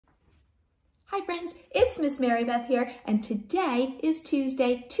Hi friends, it's Miss Mary Beth here, and today is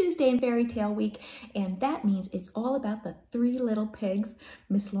Tuesday in Fairy Tale Week, and that means it's all about the Three Little Pigs.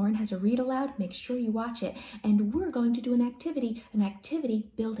 Miss Lauren has a read aloud, make sure you watch it, and we're going to do an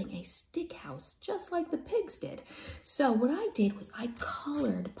activity building a stick house, just like the pigs did. So what I did was I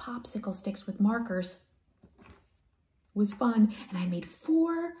colored popsicle sticks with markers. Was fun, and I made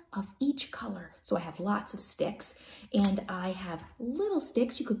 4 of each color. So I have lots of sticks, and I have little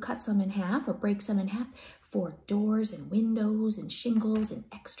sticks. You could cut some in half or break some in half for doors and windows and shingles and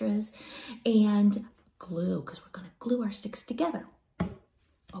extras, and glue, because we're gonna glue our sticks together.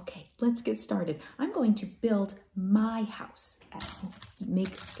 Okay, let's get started. I'm going to build my house,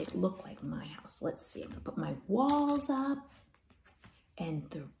 make it look like my house. Let's see, I'm gonna put my walls up and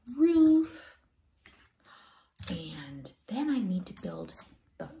the roof. And then I need to build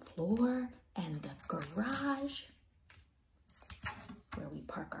the floor and the garage where we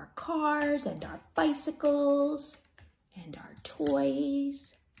park our cars and our bicycles and our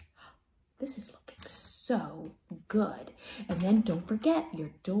toys. This is looking so good. And then don't forget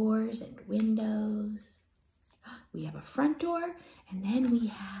your doors and windows. We have a front door, and then we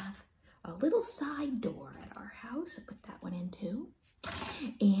have a little side door at our house. I'll put that one in too.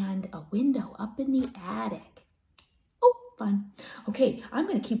 And a window up in the attic. Fun. Okay, I'm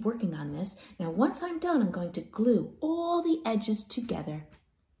going to keep working on this. Now, once I'm done, I'm going to glue all the edges together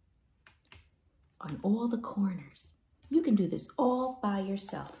on all the corners. You can do this all by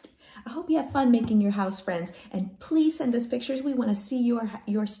yourself. I hope you have fun making your house, friends, and please send us pictures. We want to see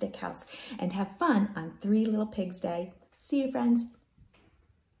your stick house, and have fun on Three Little Pigs Day. See you, friends.